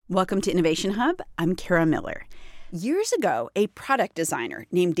Welcome to Innovation Hub. I'm Kara Miller. Years ago, a product designer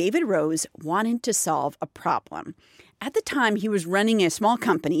named David Rose wanted to solve a problem. At the time, he was running a small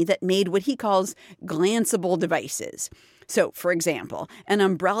company that made what he calls glanceable devices. So, for example, an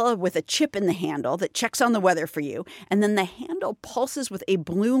umbrella with a chip in the handle that checks on the weather for you, and then the handle pulses with a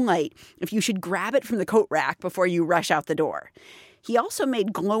blue light if you should grab it from the coat rack before you rush out the door. He also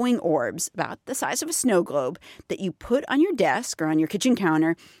made glowing orbs about the size of a snow globe that you put on your desk or on your kitchen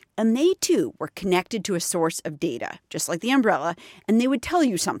counter, and they too were connected to a source of data, just like the umbrella, and they would tell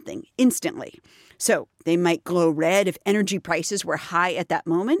you something instantly. So they might glow red if energy prices were high at that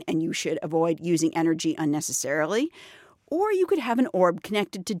moment and you should avoid using energy unnecessarily. Or you could have an orb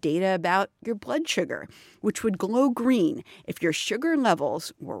connected to data about your blood sugar, which would glow green if your sugar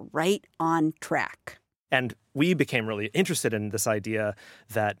levels were right on track. And we became really interested in this idea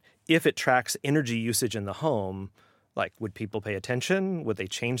that if it tracks energy usage in the home, like, would people pay attention? Would they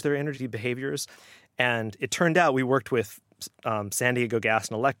change their energy behaviors? And it turned out we worked with San Diego Gas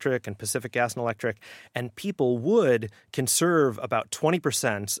and Electric and Pacific Gas and Electric, and people would conserve about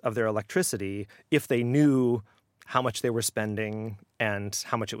 20% of their electricity if they knew how much they were spending and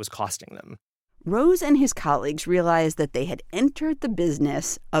how much it was costing them. Rose and his colleagues realized that they had entered the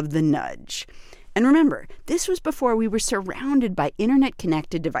business of the nudge. And remember, this was before we were surrounded by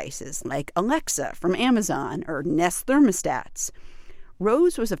internet-connected devices like Alexa from Amazon or Nest thermostats.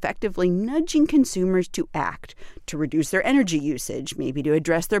 Rose was effectively nudging consumers to act, to reduce their energy usage, maybe to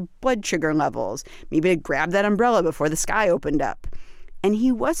address their blood sugar levels, maybe to grab that umbrella before the sky opened up. And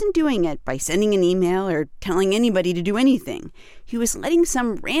he wasn't doing it by sending an email or telling anybody to do anything. He was letting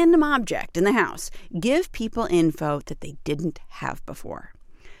some random object in the house give people info that they didn't have before.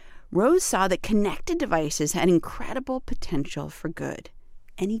 Rose saw that connected devices had incredible potential for good,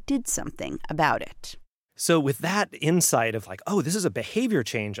 and he did something about it. So with that insight of like, oh, this is a behavior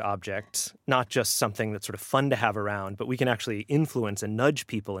change object, not just something that's sort of fun to have around, but we can actually influence and nudge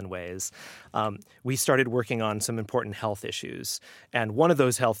people in ways, we started working on some important health issues. And one of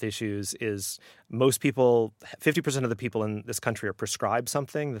those health issues is most people, 50% of the people in this country are prescribed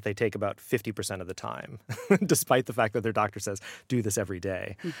something that they take about 50% of the time, despite the fact that their doctor says, do this every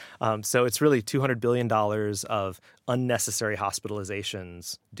day. So it's really $200 billion of unnecessary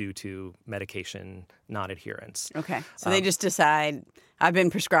hospitalizations due to medication non-adherence. Okay. So they just decide, I've been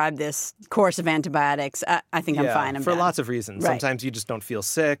prescribed this course of antibiotics. I think I'm fine. I'm for done. Lots of reasons. Right. Sometimes you just don't feel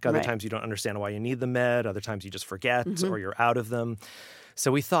sick. Other Right. times you don't understand why you need the med. Other times you just forget or you're out of them. So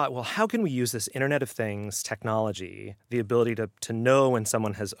we thought, well, how can we use this Internet of Things technology, the ability to know when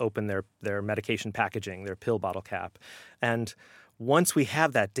someone has opened their medication packaging, their pill bottle cap, and once we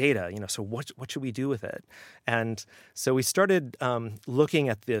have that data, so what should we do with it? And so we started looking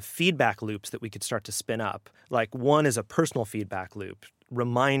at the feedback loops that we could start to spin up. Like, one is a personal feedback loop.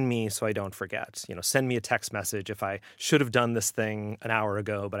 Remind me so I don't forget. Send me a text message if I should have done this thing an hour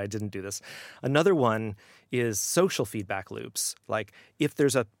ago, but I didn't do this. Another one is social feedback loops. Like, if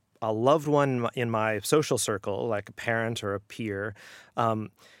there's a loved one in my social circle, like a parent or a peer,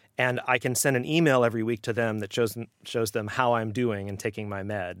 and I can send an email every week to them that shows them how I'm doing and taking my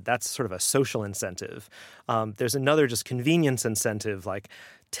med. That's sort of a social incentive. There's another just convenience incentive, like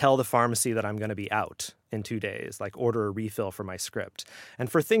tell the pharmacy that I'm going to be out in 2 days, like order a refill for my script.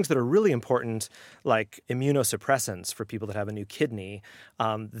 And for things that are really important, like immunosuppressants for people that have a new kidney,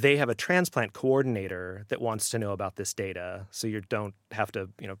 they have a transplant coordinator that wants to know about this data, so you don't have to,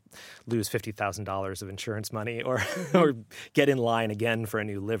 lose $50,000 of insurance money or or get in line again for a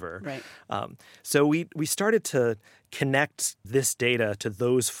new liver. Right. So we started to connect this data to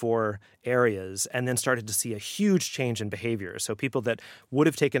those 4 areas and then started to see a huge change in behavior. So people that would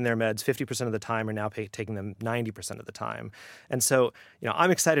have taken their meds 50% of the time are now taking them 90% of the time. And so, I'm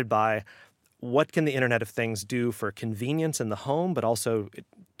excited by what can the Internet of Things do for convenience in the home, but also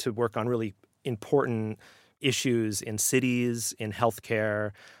to work on really important issues in cities, in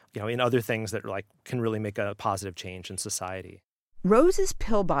healthcare, in other things that can really make a positive change in society. Rose's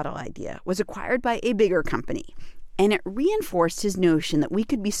pill bottle idea was acquired by a bigger company, and it reinforced his notion that we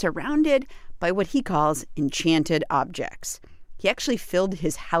could be surrounded by what he calls enchanted objects. He actually filled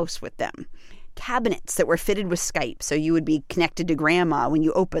his house with them. Cabinets that were fitted with Skype so you would be connected to grandma when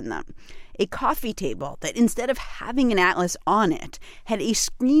you opened them. A coffee table that instead of having an atlas on it, had a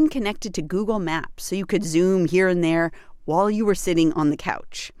screen connected to Google Maps so you could zoom here and there while you were sitting on the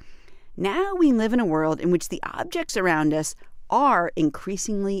couch. Now we live in a world in which the objects around us are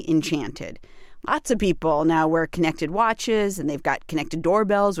increasingly enchanted. Lots of people now wear connected watches, and they've got connected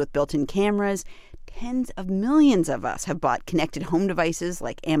doorbells with built-in cameras. Tens of millions of us have bought connected home devices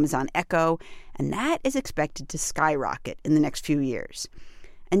like Amazon Echo, and that is expected to skyrocket in the next few years.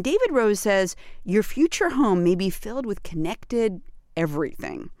 And David Rose says your future home may be filled with connected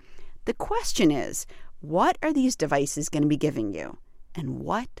everything. The question is, what are these devices going to be giving you? And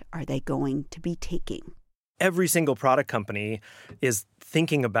what are they going to be taking? Every single product company is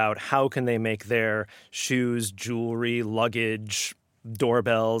thinking about how can they make their shoes, jewelry, luggage,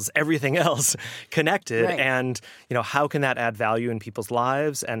 doorbells, everything else connected. Right. And, how can that add value in people's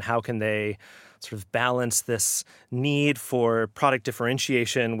lives? And how can they sort of balance this need for product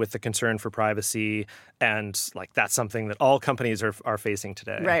differentiation with the concern for privacy? And that's something that all companies are facing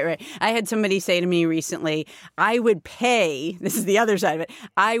today. Right. I had somebody say to me recently, I would pay, this is the other side of it,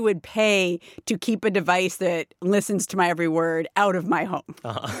 I would pay to keep a device that listens to my every word out of my home.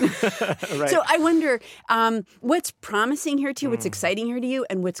 Right. So I wonder what's promising here to you, what's exciting here to you,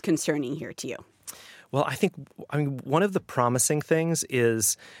 and what's concerning here to you? Well, I mean, one of the promising things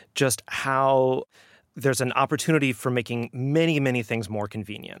is just how there's an opportunity for making many, many things more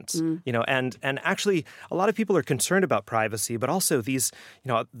convenient, and actually a lot of people are concerned about privacy, but also these,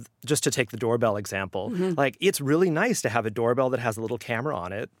 just to take the doorbell example, it's really nice to have a doorbell that has a little camera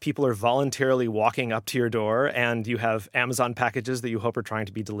on it. People are voluntarily walking up to your door and you have Amazon packages that you hope are trying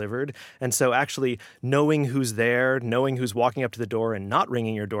to be delivered. And so actually knowing who's there, knowing who's walking up to the door and not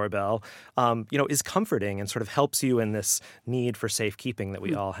ringing your doorbell, is comforting and sort of helps you in this need for safekeeping that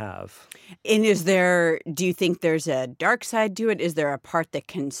we all have. And do you think there's a dark side to it? Is there a part that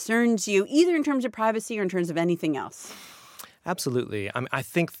concerns you, either in terms of privacy or in terms of anything else? Absolutely. I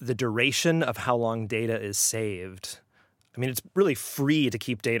think the duration of how long data is saved, it's really free to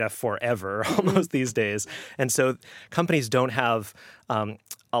keep data forever almost these days. And so companies don't have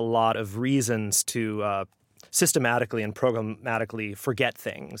a lot of reasons to systematically and programmatically forget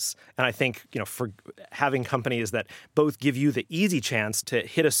things. And I think, for having companies that both give you the easy chance to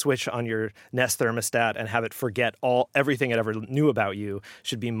hit a switch on your Nest thermostat and have it forget everything it ever knew about you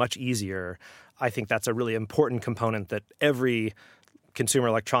should be much easier. I think that's a really important component that every consumer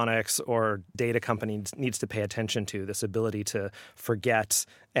electronics or data company needs to pay attention to, this ability to forget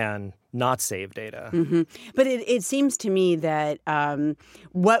and not save data. But it seems to me that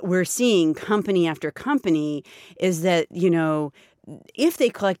what we're seeing company after company is that, if they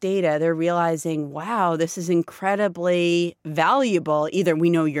collect data, they're realizing, wow, this is incredibly valuable. Either we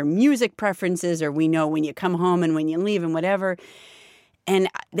know your music preferences or we know when you come home and when you leave and whatever. And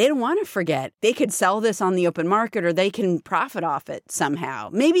they don't want to forget. They could sell this on the open market or they can profit off it somehow.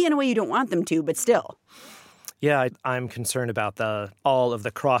 Maybe in a way you don't want them to, but still. Yeah, I'm concerned about all of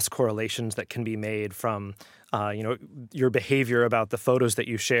the cross correlations that can be made from your behavior about the photos that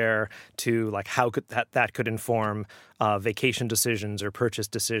you share to how could that could inform vacation decisions or purchase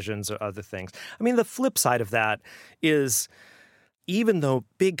decisions or other things. The flip side of that is, even though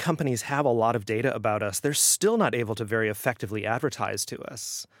big companies have a lot of data about us, they're still not able to very effectively advertise to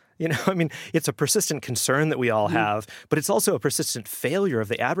us. It's a persistent concern that we all have, but it's also a persistent failure of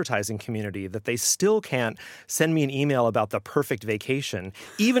the advertising community that they still can't send me an email about the perfect vacation,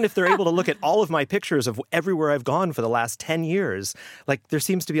 even if they're able to look at all of my pictures of everywhere I've gone for the last 10 years. There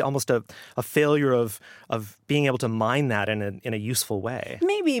seems to be almost a failure of being able to mine that in a useful way.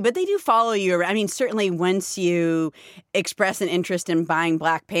 Maybe, but they do follow you. Certainly once you express an interest in buying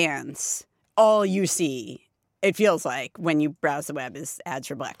black pants, all you see, it feels like, when you browse the web, is ads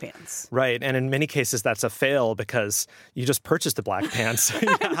for black pants. Right. And in many cases, that's a fail because you just purchased the black pants.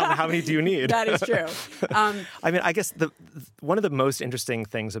 How many do you need? That is true. I guess one of the most interesting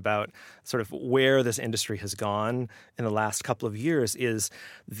things about sort of where this industry has gone in the last couple of years is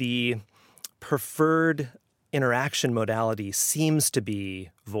the preferred interaction modality seems to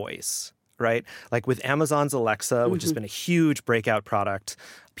be voice. Right? With Amazon's Alexa, which has been a huge breakout product,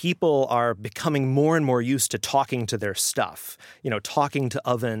 people are becoming more and more used to talking to their stuff, talking to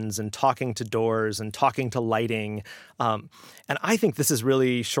ovens and talking to doors and talking to lighting. And I think this is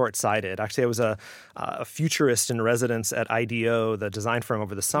really short-sighted. Actually, I was a futurist in residence at IDEO, the design firm,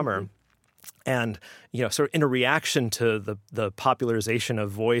 over the summer. And, sort of in a reaction to the popularization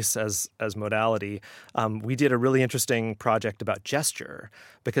of voice as modality, we did a really interesting project about gesture,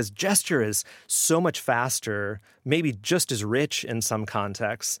 because gesture is so much faster, maybe just as rich in some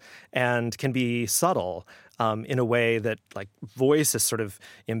contexts, and can be subtle in a way that voice is sort of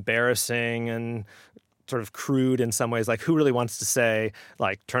embarrassing and sort of crude in some ways. Who really wants to say,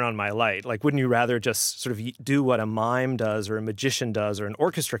 turn on my light? Wouldn't you rather just sort of do what a mime does or a magician does or an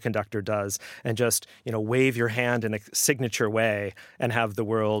orchestra conductor does and just, wave your hand in a signature way and have the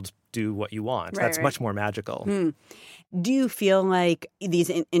world do what you want? That's much more magical. Do you feel like these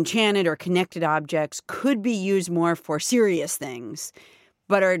enchanted or connected objects could be used more for serious things,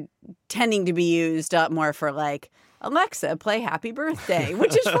 but are tending to be used more for Alexa, play Happy Birthday,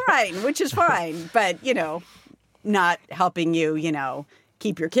 which is fine. But, not helping you,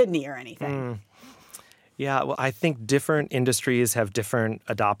 keep your kidney or anything. Yeah, well, I think different industries have different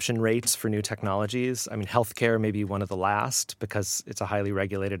adoption rates for new technologies. I mean, healthcare may be one of the last because it's a highly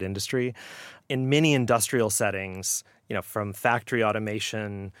regulated industry. In many industrial settings, from factory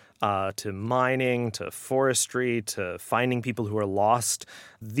automation to mining to forestry to finding people who are lost,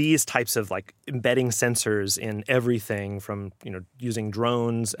 these types of embedding sensors in everything from, using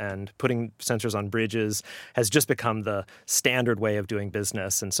drones and putting sensors on bridges has just become the standard way of doing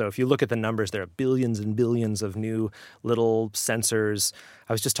business. And so if you look at the numbers, there are billions and billions of new little sensors.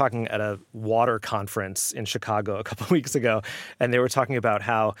 I was just talking at a water conference in Chicago a couple of weeks ago, and they were talking about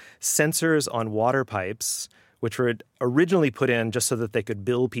how sensors on water pipes, which were originally put in just so that they could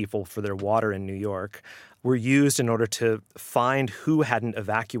bill people for their water in New York, were used in order to find who hadn't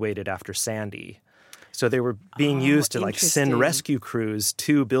evacuated after Sandy. So they were being used to send rescue crews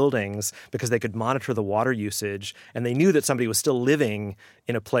to buildings because they could monitor the water usage, and they knew that somebody was still living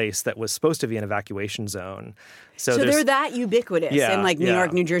in a place that was supposed to be an evacuation zone. So they're that ubiquitous in New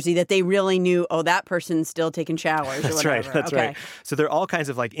York, New Jersey, that they really knew, that person's still taking showers or whatever. That's right. So there are all kinds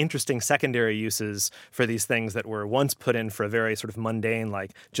of interesting secondary uses for these things that were once put in for a very sort of mundane,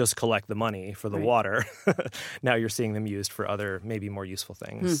 just collect the money for the water. Now you're seeing them used for other, maybe more useful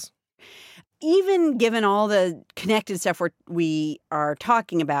things. Even given all the connected stuff we are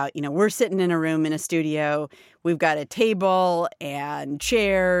talking about, we're sitting in a room in a studio. We've got a table and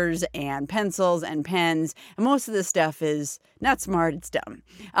chairs and pencils and pens. And most of this stuff is not smart, it's dumb.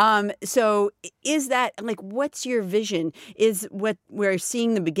 So is that, what's your vision? Is what we're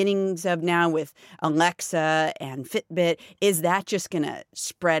seeing the beginnings of now with Alexa and Fitbit, is that just going to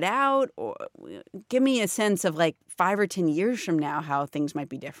spread out? Or give me a sense of 5 or 10 years from now how things might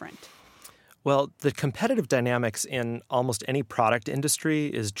be different. Well, the competitive dynamics in almost any product industry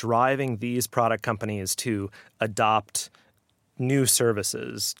is driving these product companies to adopt new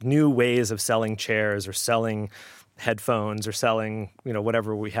services, new ways of selling chairs or selling headphones or selling,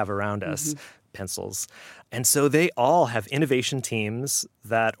 whatever we have around us, pencils. And so they all have innovation teams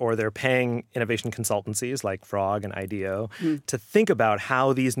or they're paying innovation consultancies like Frog and IDEO to think about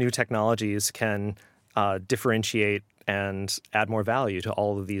how these new technologies can differentiate and add more value to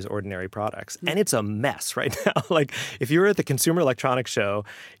all of these ordinary products. And it's a mess right now. If you were at the Consumer Electronics Show,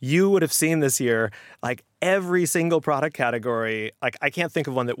 you would have seen this year, every single product category, I can't think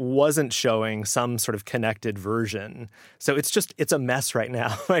of one that wasn't showing some sort of connected version. So it's a mess right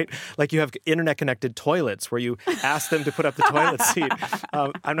now, right? You have internet-connected toilets where you ask them to put up the toilet seat.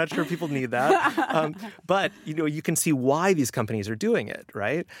 I'm not sure people need that. But, you can see why these companies are doing it,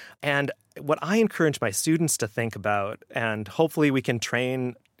 right? And what I encourage my students to think about, and hopefully we can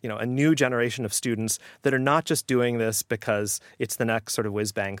train a new generation of students that are not just doing this because it's the next sort of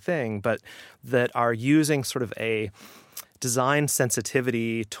whiz-bang thing, but that are using sort of a design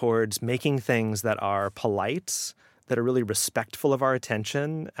sensitivity towards making things that are polite, that are really respectful of our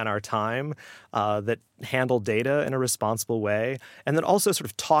attention and our time, that handle data in a responsible way, and that also sort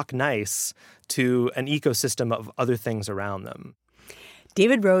of talk nice to an ecosystem of other things around them.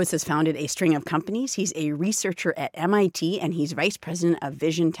 David Rose has founded a string of companies. He's a researcher at MIT, and he's vice president of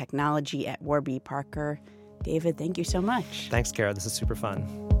vision technology at Warby Parker. David, thank you so much. Thanks, Kara. This is super fun.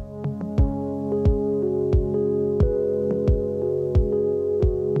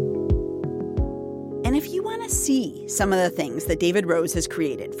 And if you want to see some of the things that David Rose has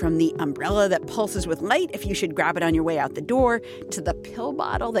created, from the umbrella that pulses with light if you should grab it on your way out the door, to the pill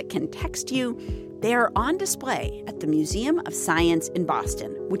bottle that can text you, they are on display at the Museum of Science in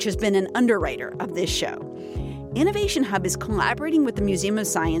Boston, which has been an underwriter of this show. Innovation Hub is collaborating with the Museum of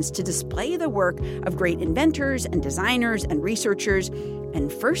Science to display the work of great inventors and designers and researchers.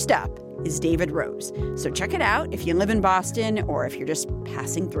 And first up is David Rose. So check it out if you live in Boston or if you're just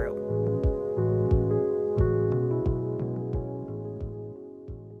passing through.